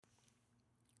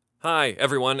Hi,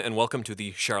 everyone, and welcome to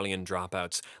the Charlian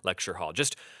Dropouts Lecture Hall.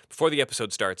 Just before the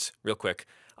episode starts, real quick,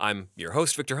 I'm your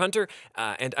host, Victor Hunter,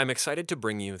 and I'm excited to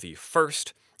bring you the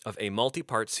first of a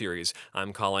multi-part series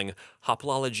I'm calling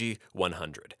Hoplology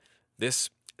 100. This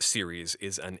series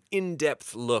is an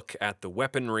in-depth look at the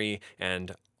weaponry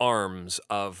and arms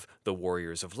of the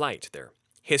Warriors of Light, their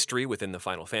history within the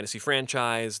Final Fantasy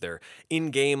franchise, their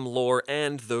in-game lore,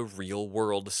 and the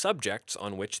real-world subjects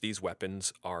on which these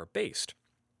weapons are based.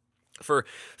 For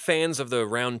fans of the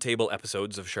roundtable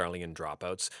episodes of Charlian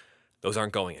Dropouts, those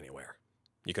aren't going anywhere.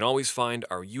 You can always find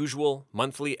our usual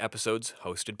monthly episodes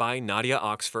hosted by Nadia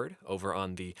Oxford over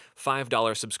on the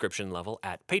 $5 subscription level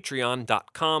at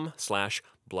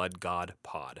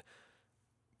patreon.com/bloodgodpod.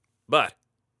 But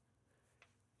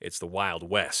it's the Wild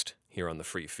West here on the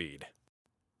free feed.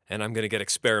 And I'm going to get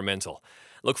experimental.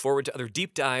 Look forward to other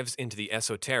deep dives into the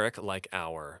esoteric like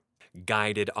our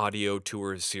guided audio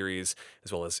tours series,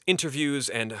 as well as interviews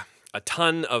and a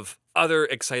ton of other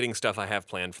exciting stuff I have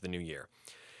planned for the new year.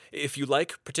 If you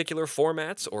like particular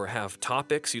formats or have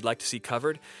topics you'd like to see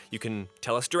covered, you can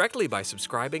tell us directly by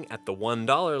subscribing at the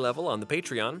 $1 level on the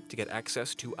Patreon to get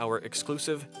access to our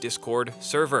exclusive Discord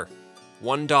server.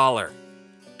 $1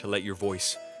 to let your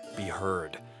voice be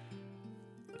heard.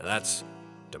 Now that's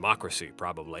democracy,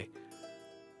 probably.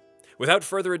 Without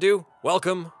further ado,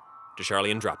 welcome to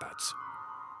Charlian Dropouts.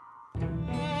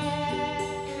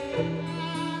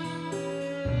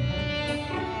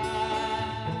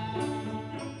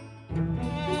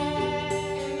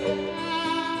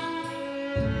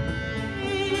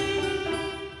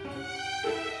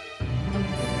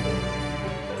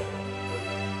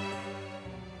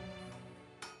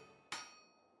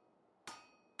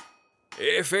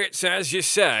 If it's as you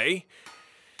say,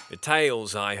 the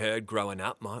tales I heard growing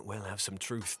up might well have some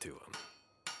truth to them.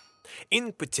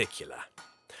 In particular,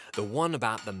 the one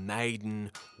about the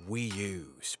maiden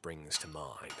Wiyu springs to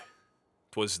mind.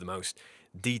 'Twas the most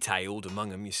detailed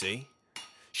among 'em, you see.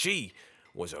 She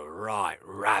was a right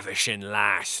ravishing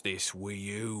lass, this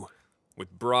Wiyu,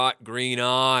 with bright green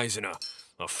eyes and a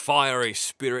fiery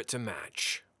spirit to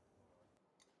match.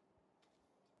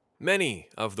 Many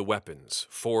of the weapons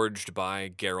forged by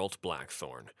Geralt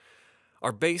Blackthorn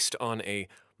are based on a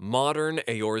modern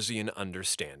Eorzean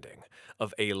understanding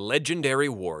of a legendary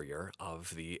warrior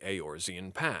of the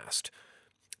Eorzean past.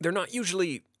 They're not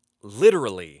usually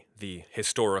literally the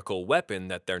historical weapon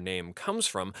that their name comes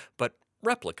from, but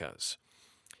replicas.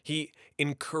 He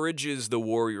encourages the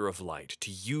Warrior of Light to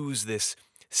use this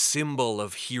symbol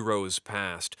of heroes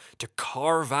past to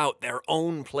carve out their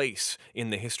own place in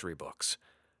the history books.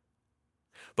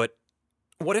 But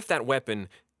what if that weapon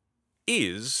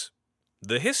is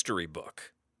the history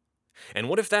book? And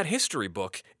what if that history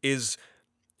book is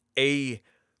a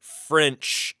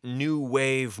French new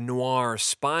wave noir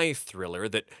spy thriller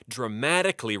that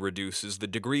dramatically reduces the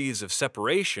degrees of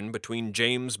separation between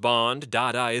James Bond,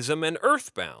 Dadaism, and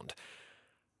Earthbound?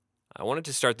 I wanted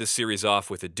to start this series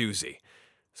off with a doozy.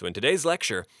 So in today's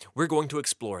lecture, we're going to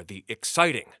explore the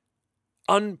exciting,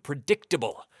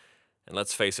 unpredictable, and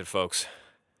let's face it, folks,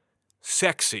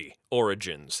 sexy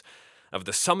origins of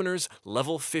the Summoner's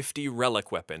level 50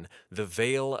 relic weapon, the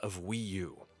Veil of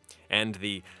Wiyu, and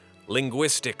the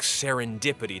linguistic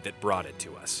serendipity that brought it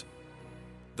to us.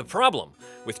 The problem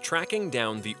with tracking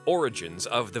down the origins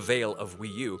of the Veil of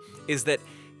Wiyu is that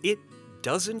it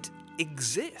doesn't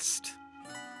exist.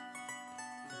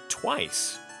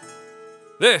 Twice.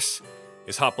 This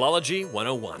is Hoplology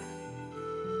 101.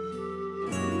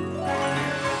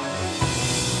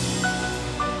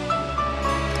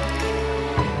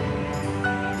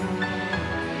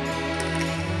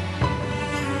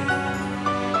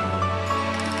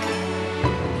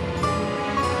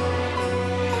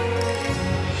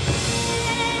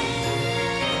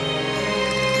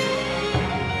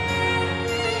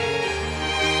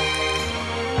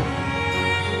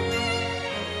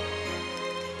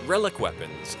 Relic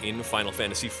weapons in Final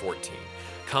Fantasy XIV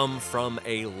come from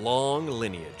a long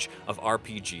lineage of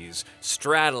RPGs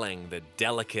straddling the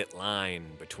delicate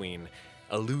line between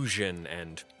illusion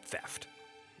and theft.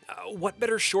 What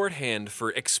better shorthand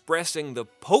for expressing the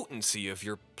potency of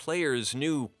your player's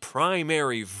new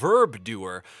primary verb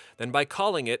doer than by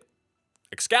calling it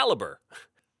Excalibur?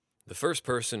 The first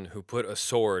person who put a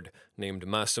sword named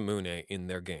Masamune in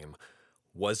their game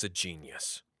was a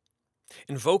genius.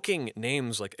 Invoking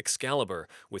names like Excalibur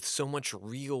with so much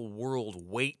real-world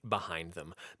weight behind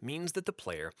them means that the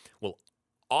player will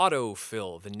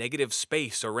autofill the negative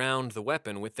space around the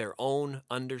weapon with their own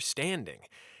understanding,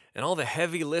 and all the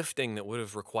heavy lifting that would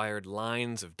have required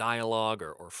lines of dialogue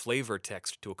or flavor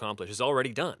text to accomplish is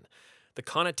already done. The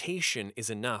connotation is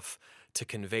enough to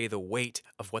convey the weight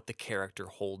of what the character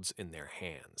holds in their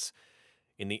hands.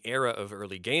 In the era of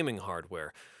early gaming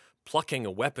hardware, plucking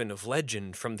a weapon of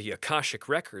legend from the Akashic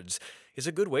records is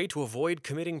a good way to avoid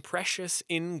committing precious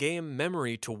in-game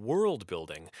memory to world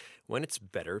building when it's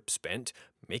better spent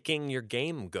making your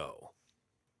game go.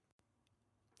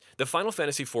 The Final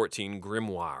Fantasy XIV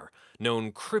Grimoire,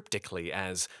 known cryptically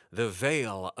as the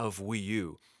Veil of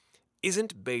Wiyu,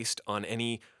 isn't based on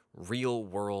any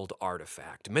real-world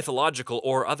artifact, mythological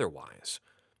or otherwise.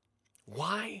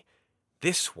 Why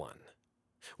this one?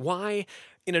 Why,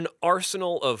 in an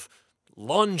arsenal of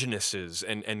Longinuses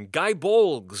and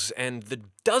Gaibolgs and the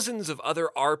dozens of other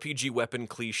RPG weapon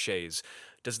cliches,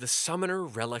 does the Summoner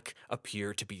Relic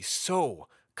appear to be so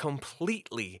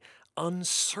completely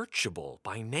unsearchable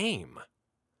by name?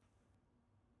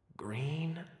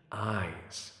 Green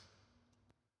eyes.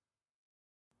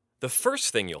 The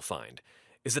first thing you'll find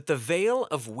is that the Veil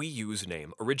of Wiyu's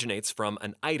name originates from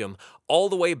an item all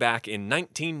the way back in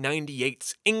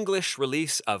 1998's English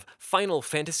release of Final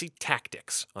Fantasy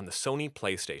Tactics on the Sony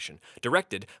PlayStation,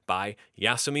 directed by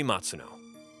Yasumi Matsuno.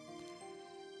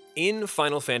 In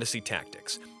Final Fantasy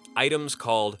Tactics, items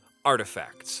called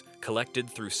artifacts, collected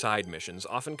through side missions,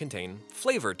 often contain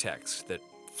flavor text that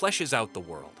fleshes out the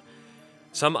world.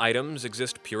 Some items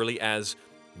exist purely as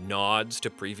nods to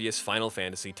previous Final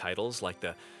Fantasy titles, like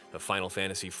the Final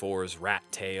Fantasy IV's Rat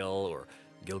Tail or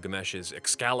Gilgamesh's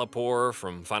Excalibur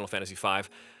from Final Fantasy V.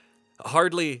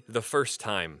 Hardly the first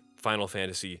time Final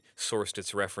Fantasy sourced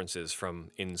its references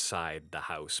from inside the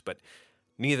house, but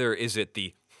neither is it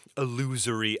the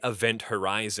illusory event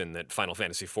horizon that Final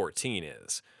Fantasy XIV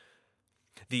is.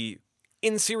 The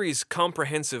in-series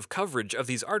comprehensive coverage of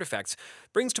these artifacts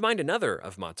brings to mind another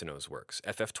of Matsuno's works,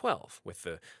 FF12, with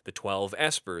the 12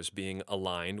 Espers being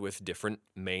aligned with different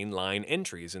mainline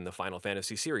entries in the Final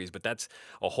Fantasy series, but that's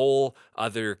a whole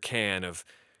other can of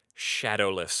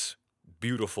shadowless,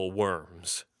 beautiful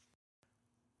worms.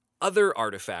 Other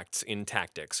artifacts in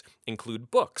Tactics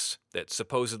include books that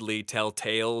supposedly tell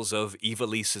tales of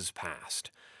Ivalice's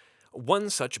past. One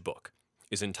such book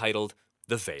is entitled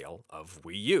The Veil of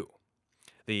Wiyu.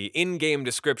 The in-game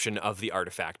description of the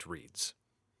artifact reads,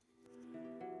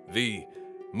 "The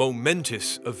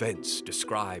momentous events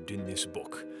described in this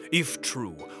book, if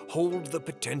true, hold the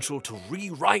potential to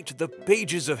rewrite the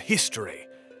pages of history.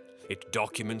 It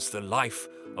documents the life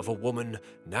of a woman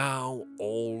now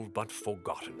all but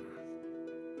forgotten."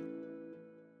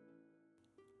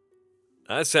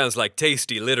 That sounds like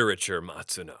tasty literature,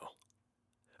 Matsuno.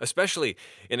 Especially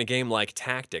in a game like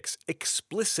Tactics,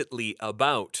 explicitly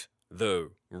about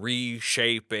the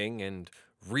reshaping and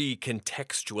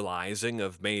recontextualizing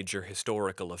of major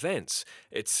historical events.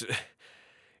 It's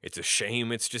a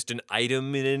shame it's just an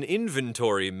item in an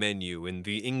inventory menu in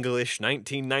the English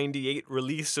 1998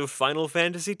 release of Final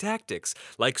Fantasy Tactics,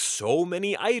 like so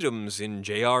many items in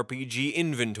JRPG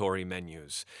inventory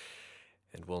menus.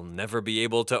 And we'll never be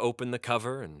able to open the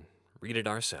cover and read it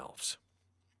ourselves.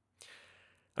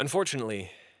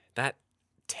 Unfortunately, that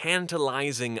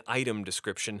tantalizing item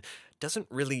description doesn't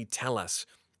really tell us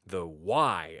the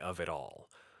why of it all.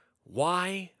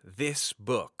 Why this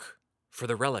book for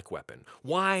the relic weapon?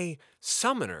 Why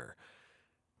Summoner?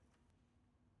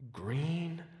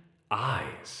 Green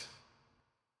eyes.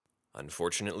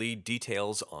 Unfortunately,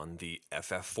 details on the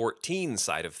FF14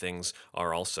 side of things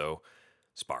are also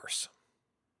sparse.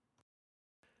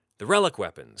 The relic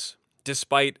weapons,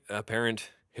 despite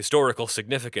apparent historical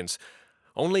significance,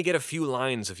 only get a few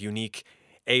lines of unique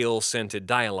ale-scented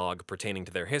dialogue pertaining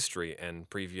to their history and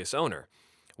previous owner.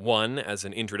 One as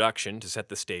an introduction to set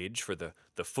the stage for the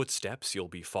footsteps you'll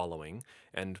be following,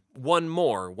 and one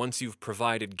more once you've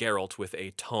provided Geralt with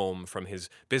a tome from his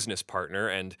business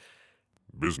partner,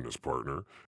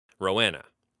 Rowena.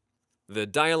 The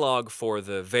dialogue for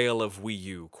the Veil of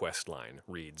Wiyu questline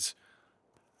reads,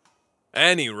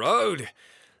 "Any road,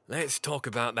 let's talk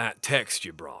about that text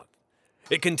you brought.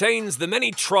 It contains the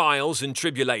many trials and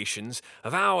tribulations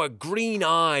of our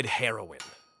green-eyed heroine.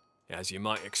 As you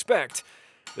might expect,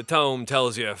 the tome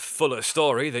tells you a fuller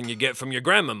story than you get from your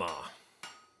grandmama."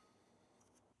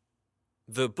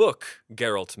 The book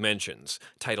Geralt mentions,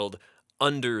 titled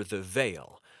Under the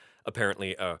Veil,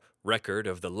 apparently a record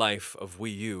of the life of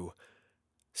Wiyu,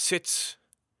 sits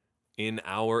in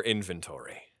our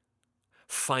inventory.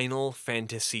 Final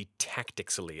Fantasy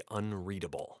tactically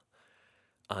unreadable.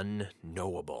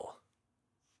 Unknowable.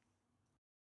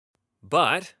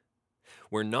 But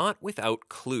we're not without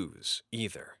clues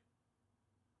either.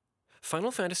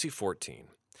 Final Fantasy XIV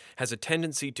has a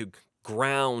tendency to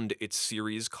ground its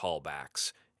series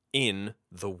callbacks in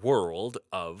the world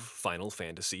of Final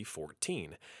Fantasy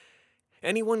XIV.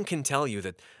 Anyone can tell you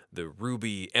that the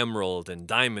ruby, emerald, and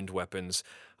diamond weapons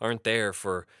aren't there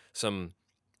for some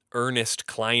Ernest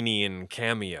Kleinian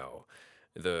cameo.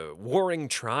 The Warring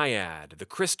Triad, the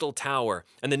Crystal Tower,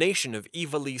 and the nation of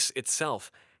Ivalice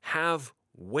itself have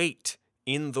weight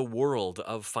in the world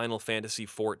of Final Fantasy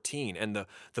XIV, and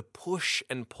the push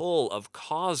and pull of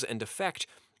cause and effect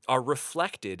are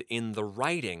reflected in the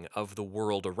writing of the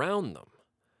world around them.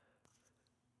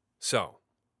 So,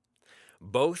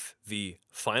 both the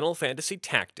Final Fantasy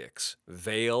Tactics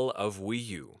Veil of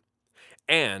Wiyu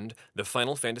and the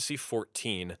Final Fantasy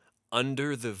XIV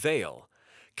Under the Veil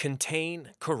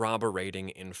contain corroborating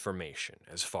information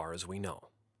as far as we know.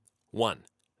 1.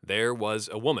 There was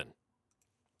a woman.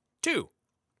 2.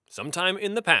 Sometime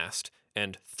in the past.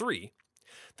 And 3.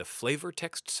 The flavor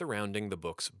text surrounding the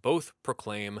books both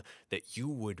proclaim that you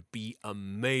would be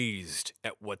amazed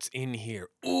at what's in here.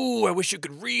 Ooh, I wish you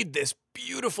could read this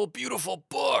beautiful, beautiful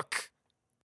book!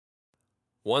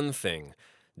 One thing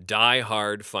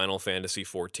die-hard Final Fantasy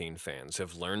XIV fans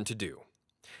have learned to do,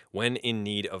 when in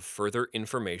need of further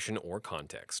information or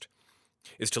context,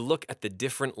 is to look at the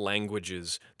different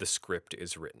languages the script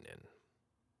is written in.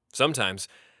 Sometimes,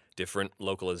 different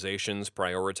localizations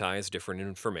prioritize different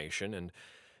information, and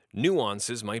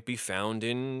nuances might be found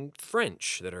in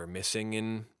French that are missing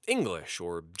in English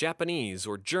or Japanese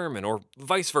or German or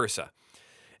vice versa.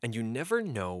 And you never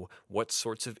know what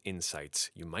sorts of insights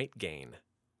you might gain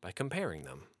by comparing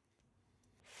them.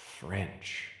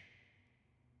 French.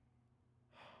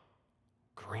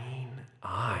 Green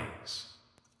eyes.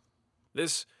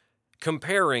 This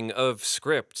comparing of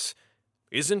scripts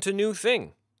isn't a new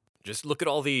thing. Just look at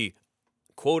all the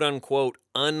quote-unquote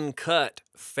uncut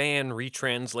fan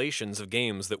retranslations of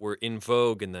games that were in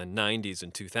vogue in the 90s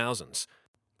and 2000s.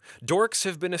 Dorks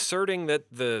have been asserting that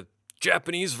the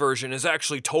Japanese version is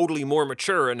actually totally more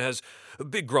mature and has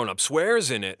big grown-up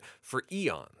swears in it for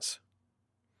eons.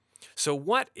 So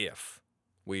what if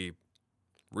we,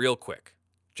 real quick,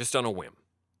 just on a whim,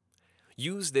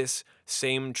 use this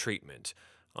same treatment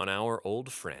on our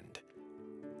old friend,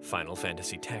 Final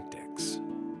Fantasy Tactics?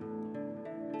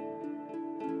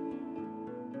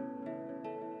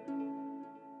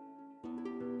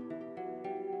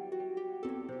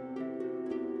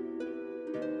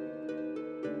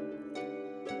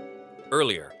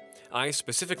 Earlier, I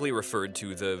specifically referred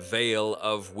to the Veil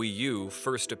of Wiyu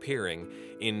first appearing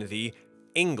in the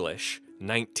English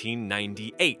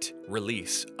 1998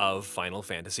 release of Final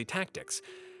Fantasy Tactics.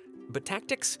 But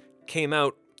Tactics came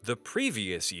out the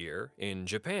previous year in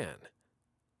Japan.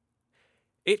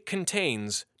 It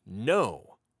contains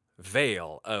no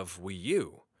Veil of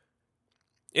Wiyu.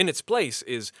 In its place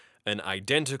is an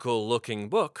identical-looking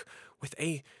book with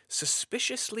a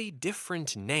suspiciously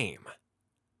different name.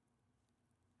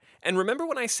 And remember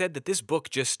when I said that this book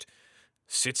just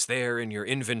sits there in your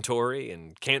inventory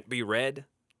and can't be read?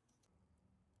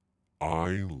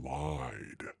 I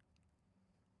lied.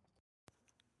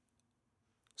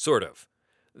 Sort of.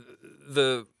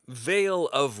 The Veil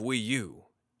of Wiyu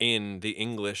in the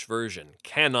English version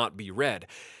cannot be read.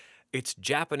 Its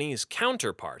Japanese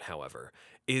counterpart, however,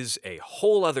 is a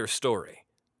whole other story.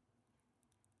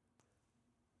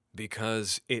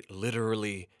 Because it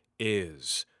literally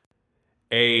is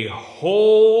a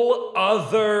whole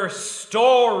other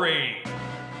story.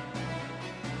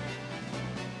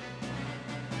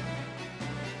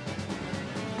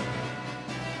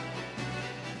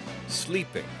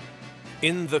 Sleeping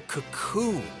in the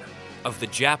cocoon of the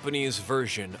Japanese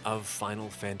version of Final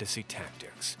Fantasy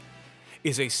Tactics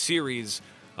is a series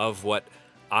of what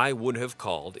I would have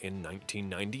called in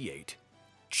 1998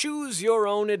 choose your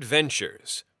own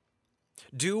adventures.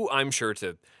 Due, I'm sure,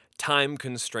 to time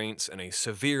constraints and a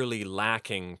severely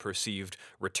lacking perceived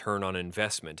return on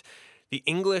investment, the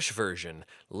English version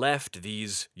left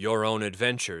these your own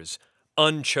adventures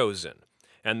unchosen,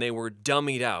 and they were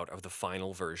dummied out of the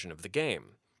final version of the game.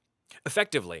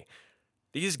 Effectively,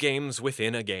 these games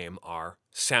within a game are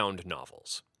sound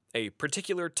novels, a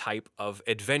particular type of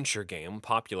adventure game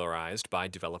popularized by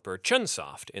developer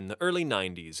Chunsoft in the early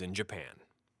 90s in Japan.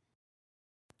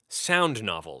 Sound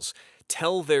novels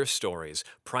tell their stories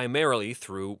primarily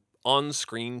through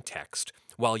on-screen text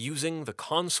while using the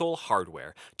console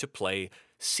hardware to play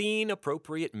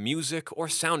scene-appropriate music or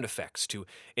sound effects to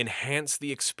enhance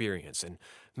the experience and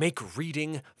make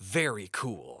reading very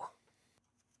cool.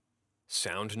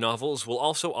 Sound novels will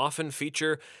also often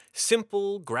feature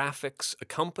simple graphics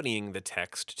accompanying the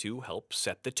text to help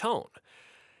set the tone.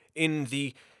 In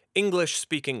the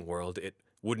English-speaking world, it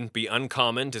wouldn't be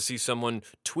uncommon to see someone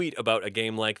tweet about a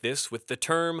game like this with the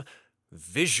term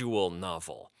visual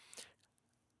novel.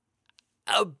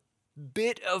 A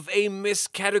bit of a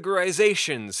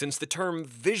miscategorization, since the term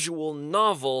visual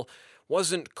novel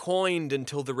wasn't coined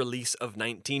until the release of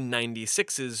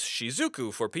 1996's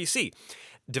Shizuku for PC.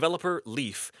 Developer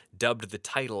Leaf dubbed the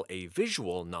title a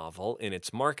visual novel in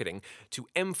its marketing to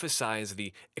emphasize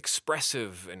the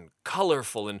expressive and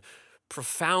colorful and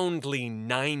profoundly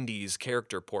 90s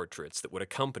character portraits that would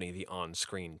accompany the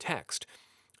on-screen text.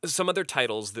 Some other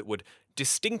titles that would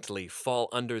distinctly fall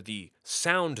under the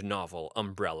sound novel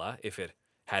umbrella, if it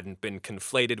hadn't been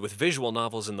conflated with visual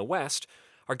novels in the West,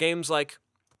 are games like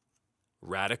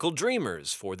Radical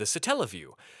Dreamers for the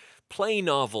Satellaview, play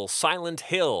novel Silent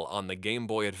Hill on the Game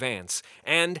Boy Advance,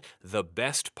 and The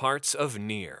Best Parts of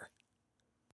Nier.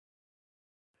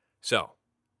 So,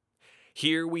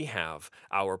 here we have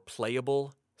our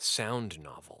playable sound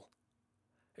novel.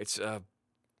 It's a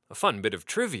fun bit of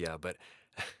trivia, but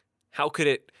how could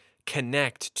it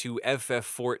connect to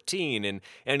FF14 in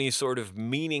any sort of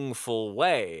meaningful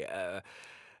way?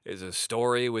 Is a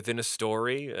story within a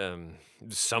story.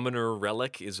 Summoner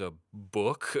Relic is a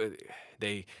book.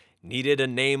 They needed a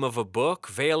name of a book.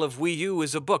 Veil of Wiyu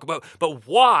is a book. But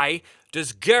why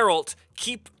does Geralt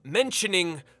keep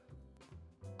mentioning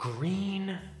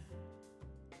green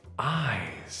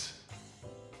eyes?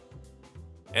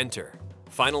 Enter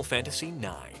Final Fantasy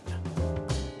IX.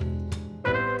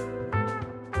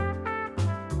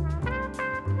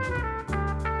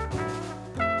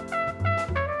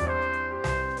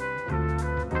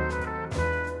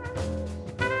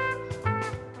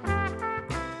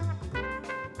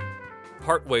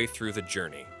 Partway through the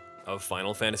journey of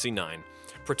Final Fantasy IX,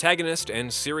 protagonist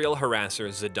and serial harasser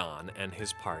Zidane and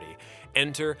his party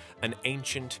enter an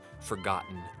ancient,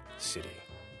 forgotten city.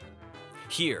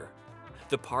 Here,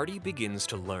 the party begins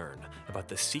to learn about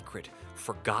the secret,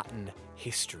 forgotten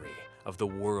history of the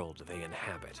world they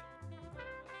inhabit.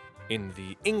 In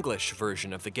the English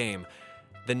version of the game,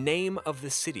 the name of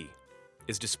the city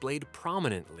is displayed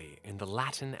prominently in the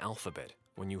Latin alphabet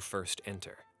when you first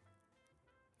enter.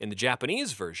 In the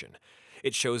Japanese version,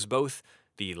 it shows both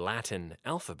the Latin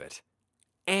alphabet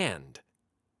and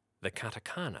the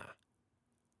katakana.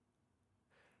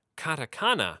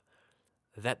 Katakana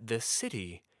that the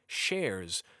city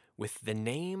shares with the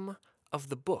name of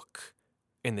the book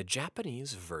in the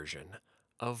Japanese version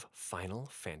of Final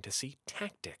Fantasy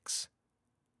Tactics.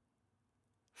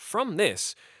 From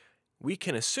this, we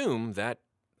can assume that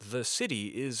the city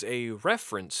is a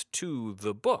reference to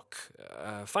the book.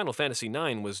 Final Fantasy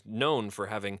IX was known for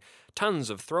having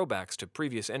tons of throwbacks to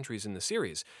previous entries in the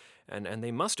series, and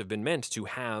they must have been meant to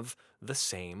have the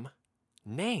same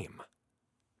name.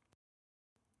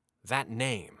 That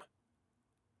name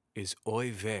is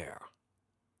Œil Vert,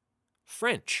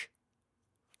 French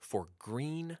for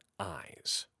green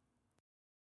eyes.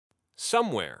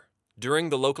 Somewhere during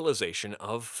the localization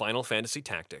of Final Fantasy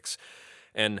Tactics,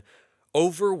 an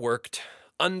overworked,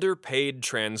 underpaid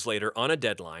translator on a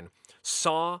deadline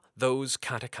saw those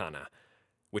katakana,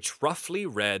 which roughly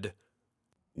read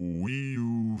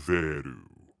Wiyu Veru.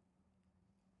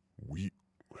 Wiyu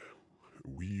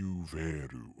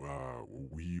Veru.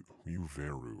 Wiyu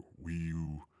Veru.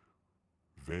 Wiyu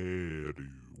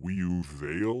Veru. Wiyu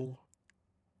Veil?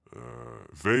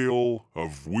 Veil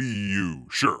of Wiyu.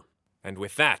 Sure. And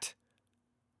with that,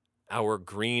 our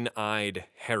green-eyed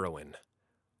heroine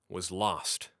was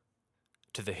lost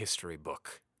to the history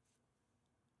book.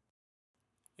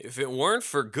 If it weren't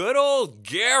for good old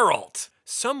Geralt,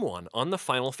 someone on the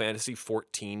Final Fantasy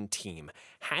XIV team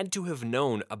had to have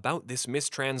known about this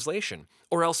mistranslation,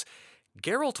 or else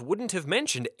Geralt wouldn't have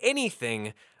mentioned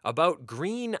anything about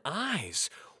green eyes.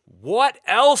 What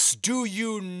else do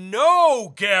you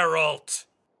know, Geralt?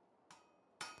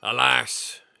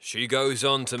 Alas, she goes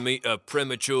on to meet a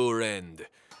premature end.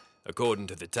 According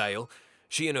to the tale,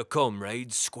 she and her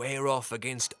comrades square off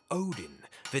against Odin,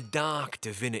 the dark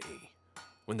divinity.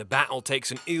 When the battle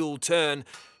takes an ill turn,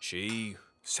 she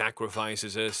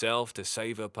sacrifices herself to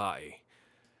save her party.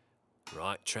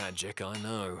 Right tragic, I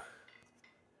know.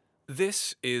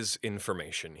 This is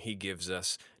information he gives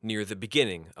us near the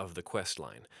beginning of the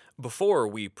questline, before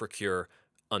we procure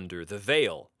Under the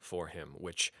Veil for him,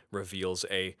 which reveals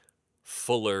a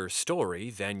fuller story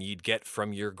than you'd get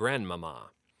from your grandmama.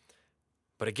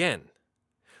 But again,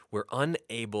 we're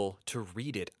unable to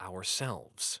read it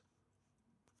ourselves.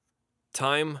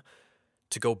 Time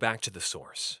to go back to the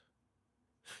source,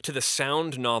 to the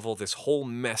sound novel this whole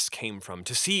mess came from,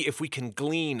 to see if we can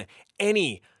glean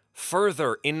any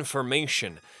further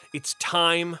information. It's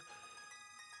time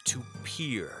to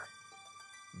peer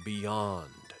beyond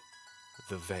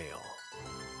the veil.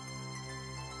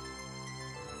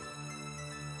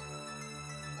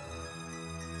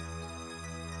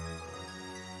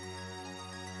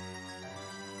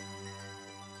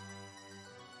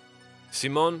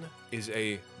 Simone is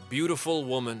a beautiful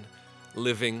woman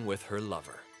living with her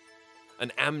lover,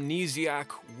 an amnesiac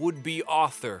would-be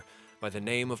author by the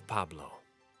name of Pablo.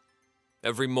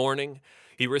 Every morning,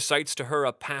 he recites to her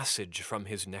a passage from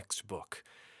his next book.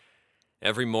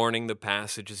 Every morning the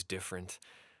passage is different,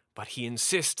 but he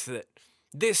insists that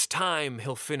this time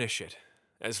he'll finish it,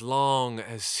 as long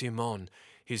as Simone,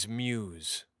 his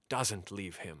muse, doesn't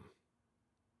leave him.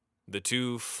 The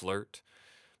two flirt,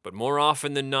 but more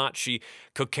often than not, she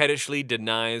coquettishly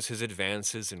denies his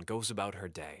advances and goes about her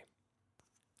day.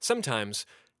 Sometimes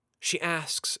she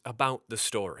asks about the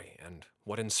story and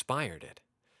what inspired it.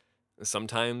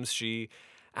 Sometimes she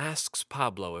asks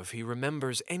Pablo if he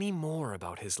remembers any more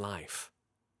about his life.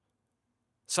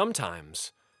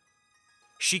 Sometimes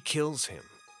she kills him.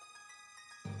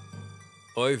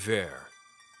 Oiver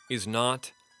is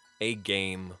not a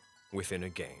game within a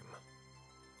game.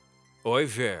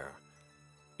 Oiver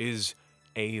is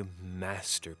a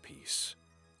masterpiece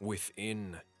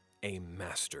within a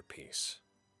masterpiece.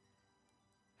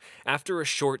 After a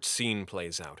short scene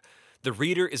plays out, the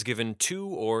reader is given 2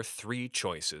 or 3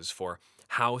 choices for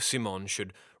how Simone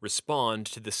should respond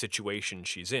to the situation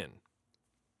she's in.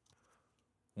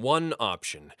 One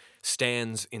option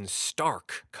stands in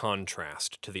stark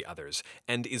contrast to the others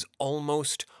and is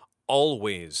almost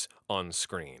always on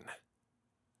screen.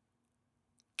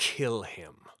 Kill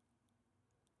him.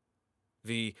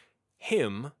 The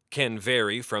him can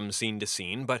vary from scene to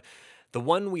scene, but the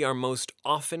one we are most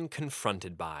often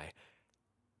confronted by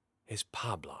is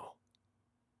Pablo.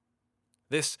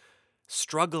 This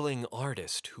struggling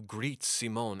artist who greets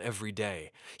Simone every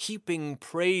day, heaping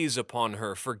praise upon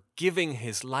her for giving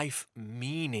his life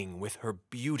meaning with her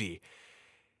beauty,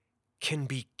 can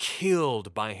be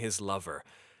killed by his lover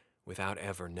without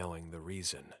ever knowing the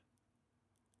reason.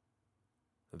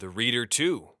 The reader,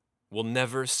 too, will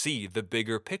never see the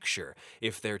bigger picture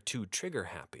if they're too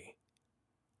trigger-happy.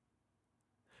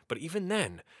 But even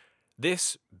then,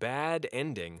 this bad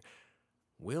ending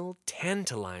will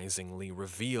tantalizingly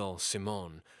reveal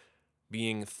Simone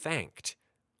being thanked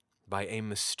by a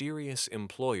mysterious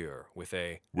employer with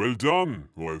a Well done,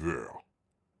 Oiver.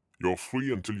 You're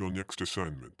free until your next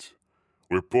assignment.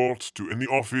 Report to any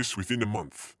office within a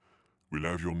month. We'll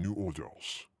have your new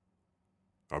orders.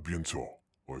 À bientôt,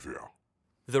 Oiver.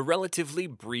 The relatively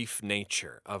brief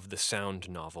nature of the sound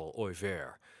novel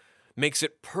Oiver makes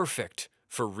it perfect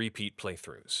for repeat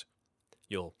playthroughs.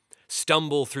 You'll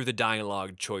stumble through the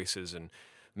dialogue choices and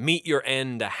meet your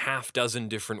end a half-dozen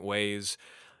different ways.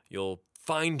 You'll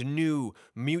find new,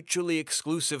 mutually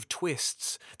exclusive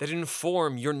twists that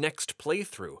inform your next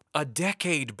playthrough, a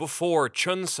decade before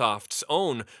Chunsoft's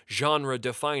own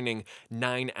genre-defining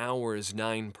 9 hours,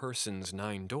 9 persons,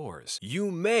 9 doors.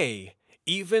 You may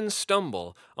even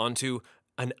stumble onto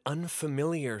an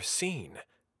unfamiliar scene,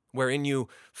 wherein you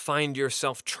find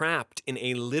yourself trapped in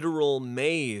a literal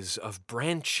maze of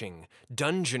branching,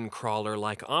 dungeon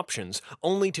crawler-like options,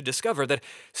 only to discover that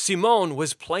Simone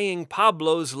was playing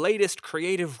Pablo's latest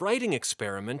creative writing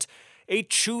experiment, a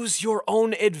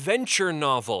choose-your-own-adventure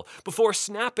novel, before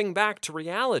snapping back to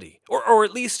reality, or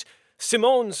at least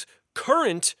Simone's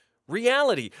current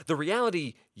reality, the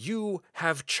reality you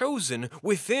have chosen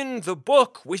within the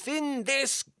book, within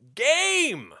this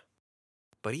game.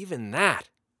 But even that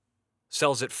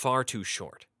sells it far too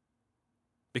short.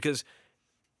 Because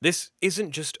this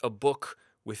isn't just a book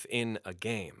within a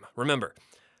game. Remember,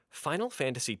 Final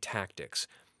Fantasy Tactics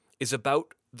is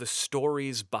about the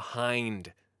stories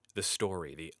behind the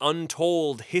story, the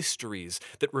untold histories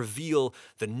that reveal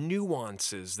the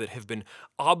nuances that have been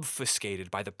obfuscated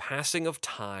by the passing of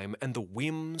time and the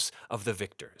whims of the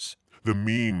victors. The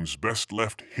memes best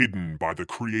left hidden by the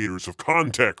creators of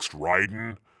context,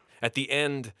 Raiden. At the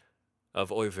end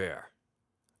of Oiver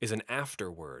is an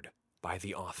afterword by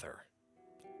the author.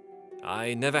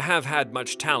 I never have had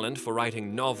much talent for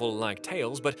writing novel-like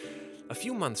tales, but a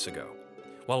few months ago,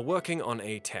 while working on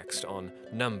a text on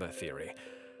number theory,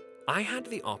 I had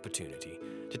the opportunity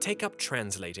to take up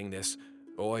translating this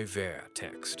Oiver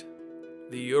text.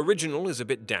 The original is a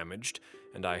bit damaged,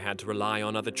 and I had to rely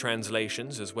on other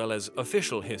translations as well as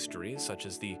official histories such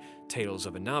as the Tales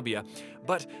of Anabia,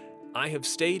 but I have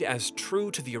stayed as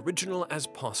true to the original as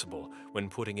possible when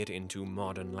putting it into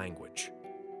modern language.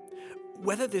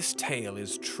 Whether this tale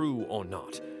is true or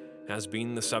not has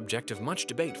been the subject of much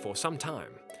debate for some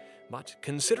time, but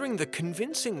considering the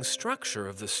convincing structure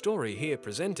of the story here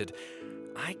presented,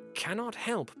 I cannot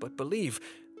help but believe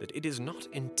that it is not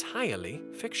entirely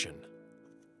fiction.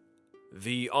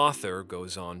 The author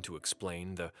goes on to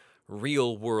explain the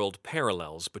real-world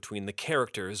parallels between the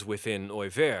characters within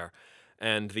Oiver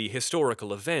and the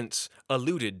historical events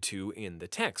alluded to in the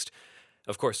text.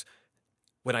 Of course,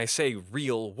 when I say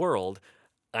real world,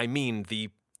 I mean the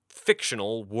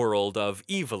fictional world of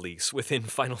Ivalice within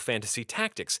Final Fantasy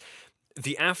Tactics.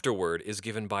 The afterword is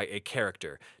given by a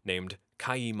character named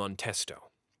Kai Montesto,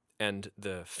 and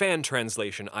the fan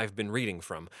translation I've been reading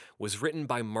from was written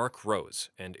by Mark Rose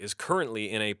and is currently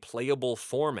in a playable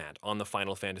format on the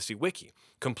Final Fantasy Wiki,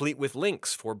 complete with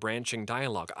links for branching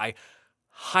dialogue. I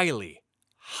highly,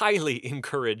 highly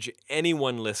encourage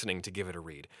anyone listening to give it a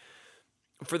read.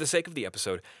 For the sake of the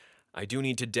episode, I do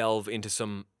need to delve into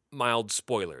some mild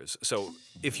spoilers, so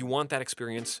if you want that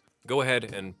experience, go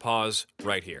ahead and pause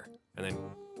right here, and then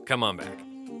come on back.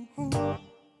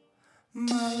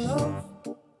 My love,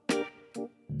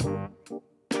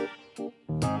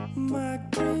 my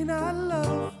green-eyed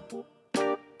love,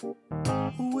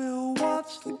 we'll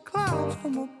watch the clouds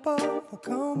from above. Oh,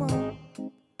 come on.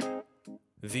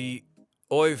 The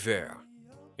Œil Vert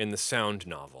in the sound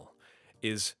novel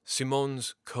is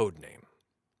Simone's codename.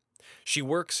 She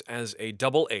works as a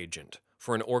double agent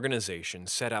for an organization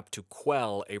set up to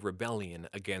quell a rebellion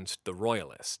against the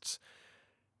Royalists.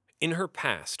 In her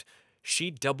past, she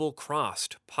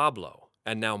double-crossed Pablo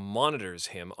and now monitors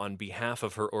him on behalf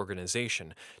of her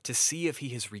organization to see if he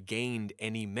has regained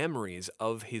any memories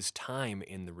of his time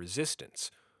in the Resistance.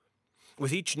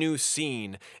 With each new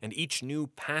scene and each new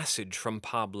passage from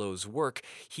Pablo's work,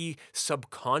 he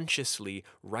subconsciously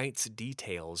writes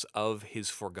details of his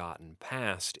forgotten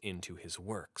past into his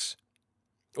works.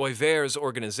 Œil Vert's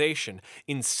organization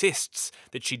insists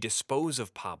that she dispose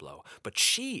of Pablo, but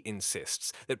she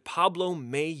insists that Pablo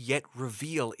may yet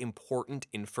reveal important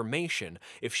information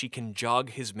if she can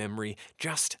jog his memory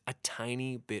just a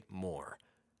tiny bit more.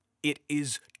 It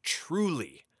is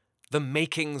truly the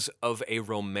makings of a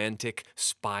romantic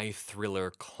spy thriller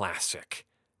classic.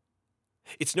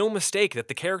 It's no mistake that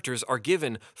the characters are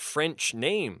given French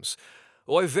names.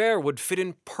 Œil Vert would fit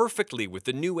in perfectly with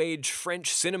the New Age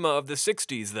French cinema of the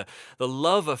 60s, the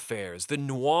love affairs, the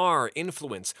noir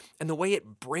influence, and the way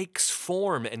it breaks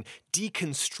form and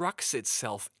deconstructs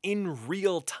itself in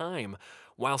real time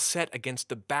while set against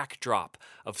the backdrop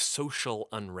of social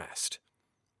unrest.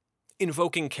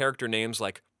 Invoking character names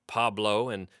like Pablo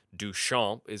and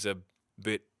Duchamp is a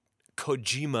bit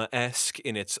Kojima-esque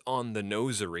in its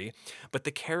on-the-nosery, but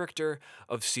the character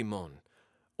of Simone,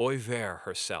 Œil Vert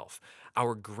herself,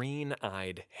 our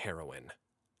green-eyed heroine,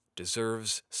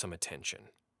 deserves some attention.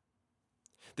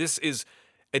 This is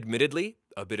admittedly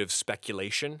a bit of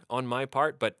speculation on my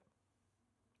part, but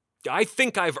I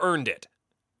think I've earned it.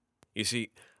 You see,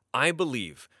 I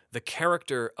believe the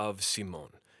character of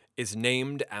Simone is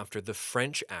named after the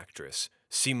French actress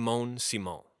Simone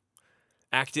Simon.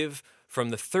 Active from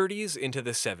the 30s into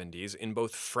the 70s in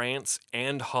both France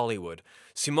and Hollywood,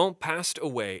 Simone passed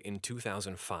away in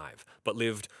 2005, but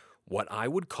lived what I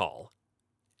would call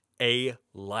a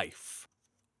life.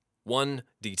 One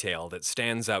detail that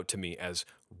stands out to me as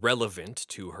relevant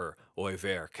to her Œil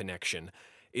Vert connection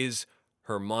is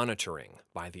her monitoring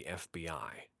by the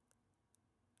FBI.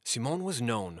 Simone was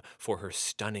known for her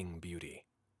stunning beauty,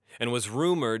 and was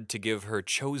rumored to give her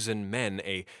chosen men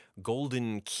a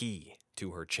golden key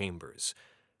to her chambers.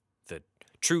 The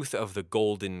truth of the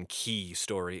golden key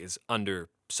story is under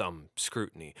some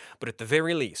scrutiny, but at the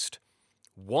very least,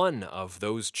 one of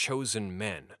those chosen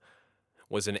men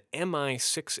was an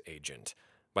MI6 agent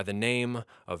by the name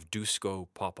of Dusko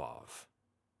Popov.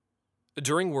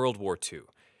 During World War II,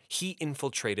 he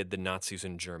infiltrated the Nazis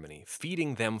in Germany,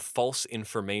 feeding them false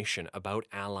information about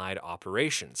Allied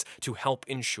operations to help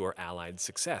ensure Allied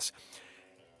success.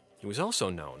 He was also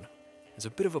known as a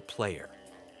bit of a player,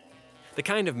 the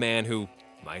kind of man who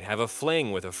might have a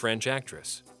fling with a French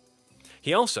actress.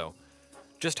 He also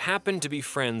just happened to be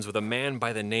friends with a man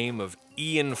by the name of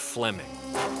Ian Fleming.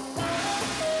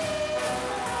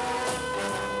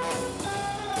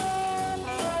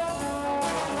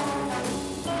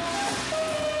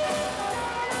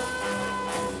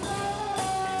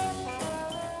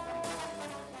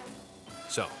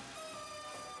 So,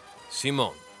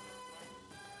 Simone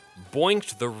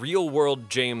boinked the real-world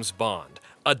James Bond,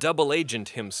 a double agent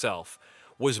himself,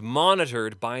 was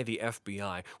monitored by the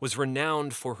FBI, was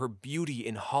renowned for her beauty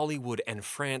in Hollywood and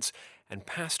France, and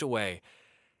passed away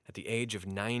at the age of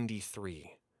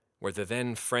 93, where the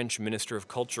then French Minister of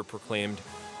Culture proclaimed,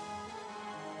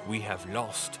 "We have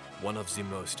lost one of the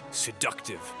most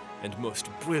seductive and most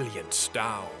brilliant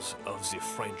stars of the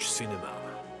French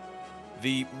cinema."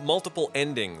 The multiple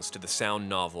endings to the sound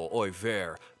novel Œil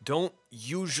Vert don't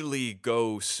usually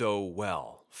go so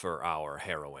well for our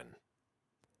heroine.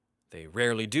 They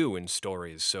rarely do in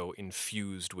stories so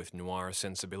infused with noir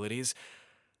sensibilities.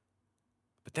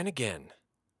 But then again,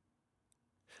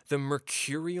 the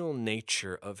mercurial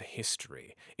nature of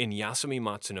history in Yasumi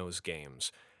Matsuno's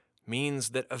games means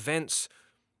that events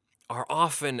are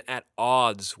often at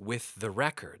odds with the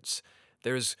records.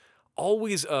 There's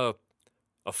always a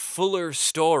fuller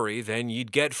story than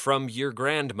you'd get from your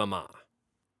grandmama.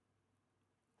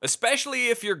 Especially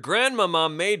if your grandmama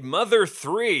made Mother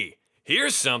 3.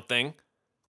 Here's something.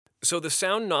 So the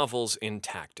sound novels in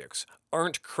Tactics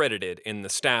aren't credited in the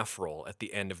staff roll at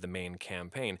the end of the main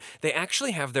campaign. They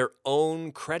actually have their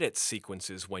own credit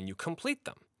sequences when you complete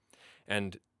them.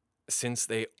 And since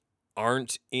they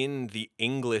aren't in the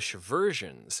English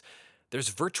versions, there's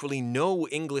virtually no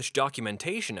English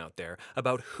documentation out there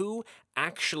about who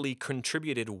actually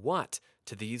contributed what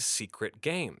to these secret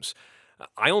games.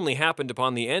 I only happened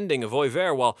upon the ending of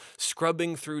Oiver while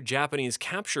scrubbing through Japanese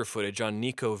capture footage on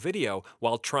Nico Video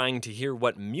while trying to hear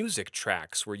what music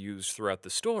tracks were used throughout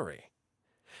the story.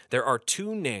 There are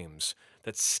two names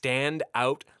that stand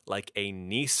out like a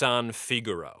Nissan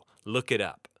Figaro. Look it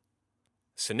up.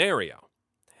 Scenario,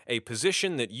 a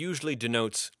position that usually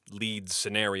denotes lead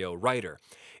scenario writer,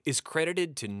 is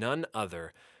credited to none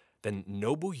other than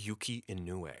Nobuyuki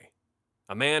Inoue,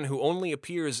 a man who only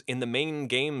appears in the main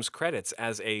game's credits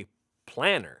as a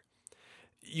planner.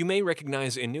 You may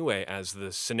recognize Inoue as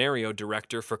the scenario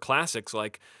director for classics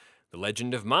like The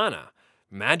Legend of Mana,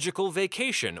 Magical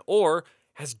Vacation, or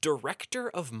as director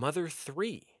of Mother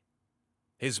 3.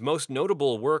 His most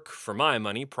notable work for my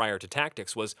money prior to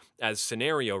Tactics was as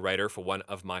scenario writer for one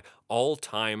of my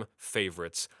all-time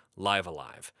favorites, Live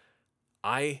Alive.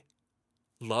 I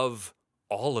love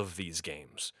all of these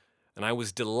games, and I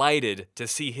was delighted to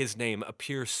see his name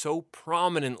appear so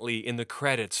prominently in the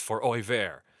credits for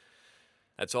Oiver.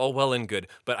 That's all well and good,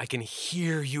 but I can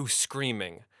hear you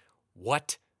screaming,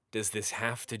 what does this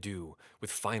have to do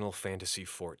with Final Fantasy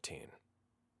XIV?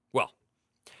 Well,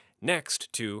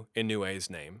 next to Inoue's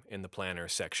name in the planner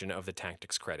section of the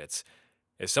Tactics credits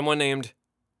is someone named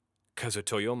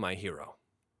Kazutoyo Maihiro.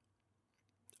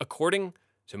 According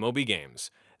to Moby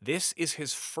Games, this is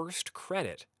his first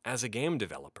credit as a game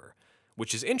developer,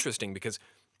 which is interesting because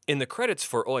in the credits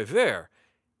for Oiver,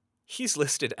 he's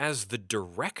listed as the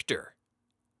director.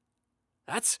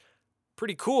 That's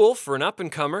pretty cool for an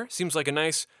up-and-comer. Seems like a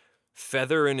nice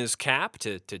feather in his cap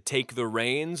to take the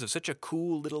reins of such a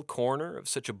cool little corner of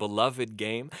such a beloved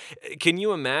game. Can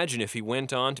you imagine if he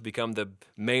went on to become the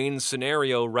main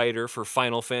scenario writer for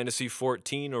Final Fantasy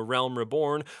XIV, A Realm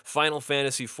Reborn, Final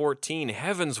Fantasy XIV,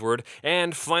 Heavensward,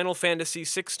 and Final Fantasy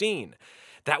XVI?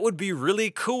 That would be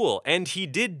really cool, and he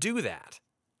did do that.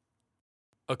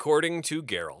 According to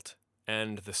Geralt,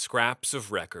 and the scraps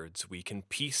of records we can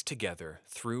piece together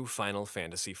through Final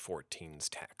Fantasy XIV's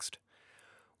text,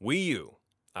 Wiyu,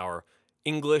 our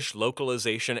English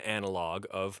localization analog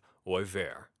of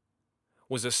Oiver,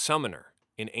 was a summoner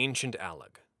in ancient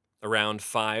Alag, around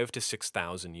 5,000 to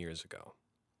 6,000 years ago.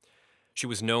 She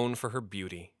was known for her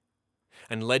beauty,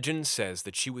 and legend says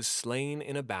that she was slain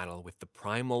in a battle with the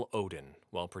primal Odin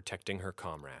while protecting her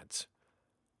comrades.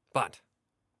 But,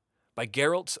 by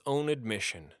Geralt's own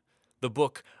admission, the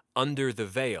book Under the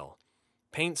Veil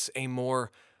paints a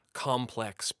more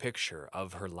complex picture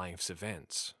of her life's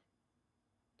events.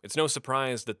 It's no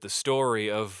surprise that the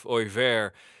story of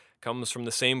Oiver comes from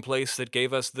the same place that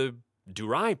gave us the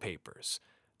Durai Papers,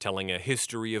 telling a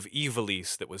history of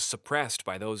Ivalice that was suppressed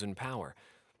by those in power.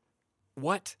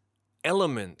 What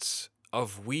elements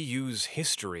of Wiyu's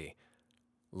history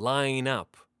line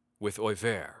up with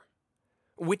Oiver?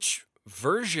 Which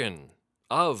version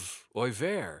of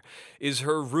Oiver is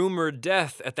her rumored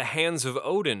death at the hands of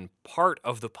Odin part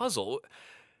of the puzzle?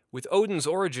 With Odin's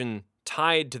origin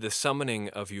tied to the summoning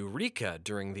of Eureka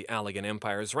during the Allagan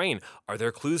Empire's reign, are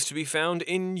there clues to be found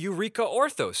in Eureka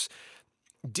Orthos?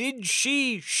 Did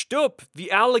she shtup the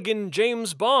Allagan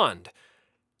James Bond?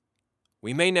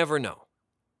 We may never know.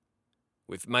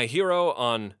 With Maihiro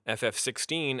on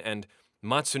FF16 and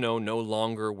Matsuno no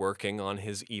longer working on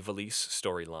his Ivalice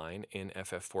storyline in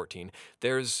FF14,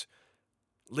 there's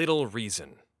little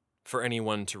reason for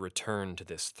anyone to return to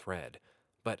this thread.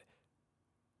 But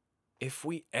if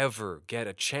we ever get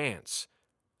a chance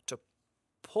to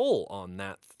pull on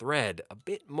that thread a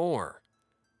bit more,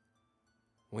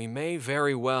 we may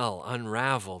very well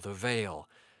unravel the veil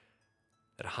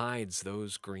that hides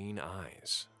those green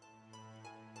eyes.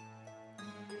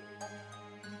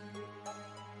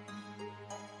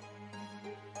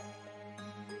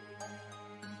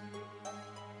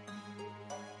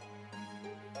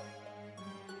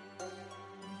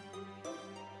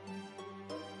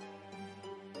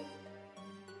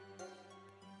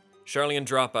 Charlian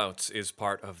Dropouts is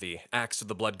part of the Axe of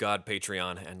the Blood God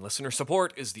Patreon, and listener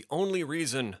support is the only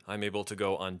reason I'm able to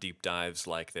go on deep dives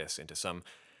like this into some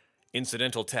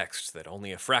incidental text that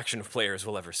only a fraction of players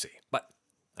will ever see. But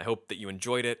I hope that you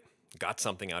enjoyed it, got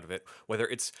something out of it, whether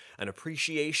it's an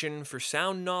appreciation for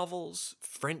sound novels,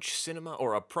 French cinema,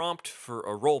 or a prompt for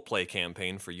a roleplay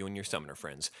campaign for you and your summoner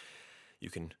friends. You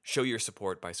can show your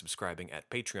support by subscribing at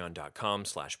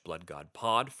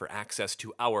patreon.com/bloodgodpod for access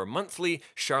to our monthly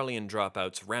Charlian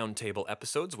Dropouts Roundtable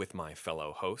episodes with my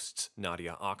fellow hosts,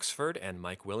 Nadia Oxford and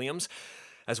Mike Williams,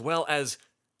 as well as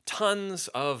tons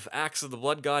of Axe of the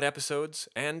Blood God episodes,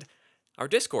 and our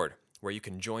Discord, where you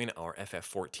can join our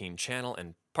FF14 channel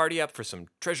and party up for some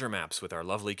treasure maps with our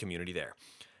lovely community there.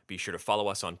 Be sure to follow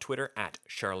us on Twitter at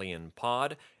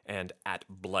CharlianPod and at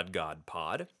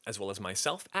BloodGodPod, as well as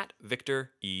myself at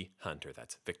Victor E. Hunter.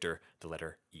 That's Victor, the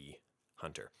letter E.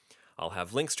 Hunter. I'll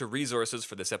have links to resources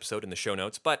for this episode in the show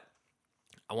notes, but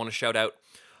I want to shout out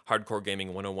Hardcore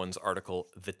Gaming 101's article,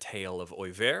 The Tale of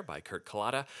Oiver by Kurt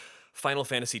Kalata, Final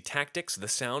Fantasy Tactics, the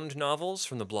sound novels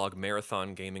from the blog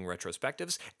Marathon Gaming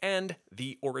Retrospectives, and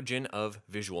The Origin of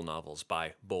Visual Novels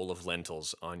by Bowl of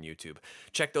Lentils on YouTube.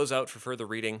 Check those out for further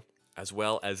reading, as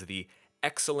well as the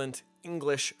excellent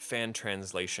English fan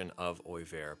translation of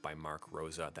Oiver by Mark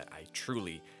Rosa that I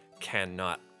truly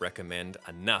cannot recommend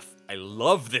enough. I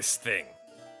love this thing!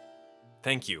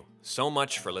 Thank you so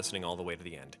much for listening all the way to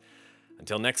the end.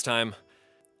 Until next time,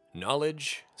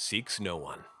 knowledge seeks no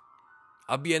one.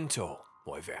 A bientôt,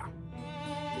 Oiver.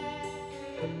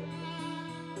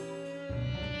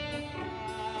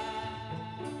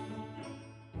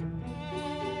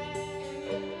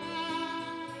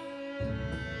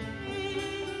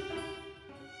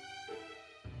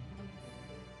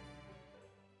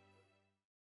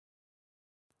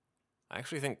 I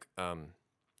actually think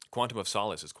Quantum of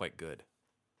Solace is quite good.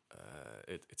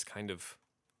 It's kind of,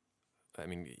 I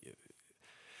mean,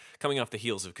 coming off the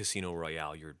heels of Casino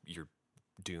Royale, you're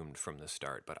doomed from the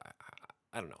start. But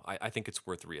I don't know. I think it's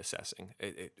worth reassessing.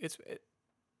 It's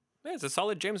a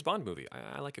solid James Bond movie.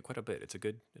 I like it quite a bit. It's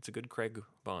a good Craig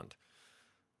Bond.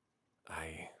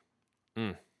 I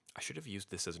should have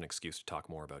used this as an excuse to talk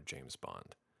more about James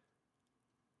Bond.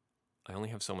 I only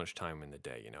have so much time in the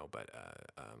day, but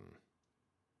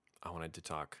I wanted to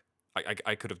talk.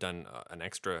 I could have done an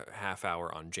extra half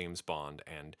hour on James Bond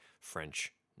and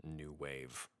French New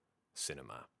Wave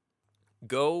cinema.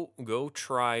 Go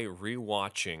try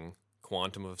rewatching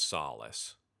Quantum of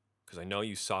Solace, because I know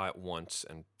you saw it once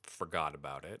and forgot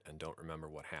about it and don't remember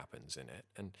what happens in it.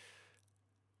 And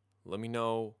let me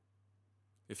know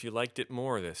if you liked it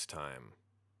more this time.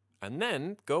 And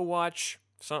then go watch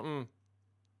something.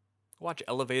 Watch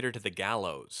Elevator to the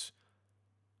Gallows.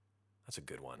 That's a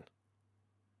good one.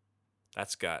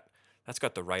 That's got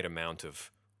the right amount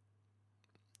of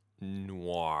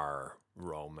noir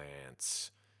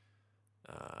romance,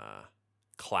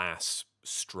 class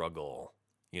struggle,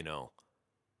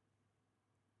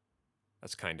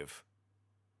 That's kind of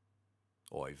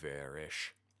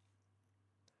Oiver-ish.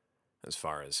 As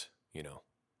far as,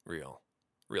 real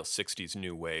 60s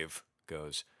new wave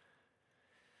goes.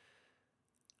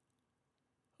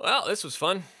 Well, this was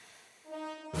fun.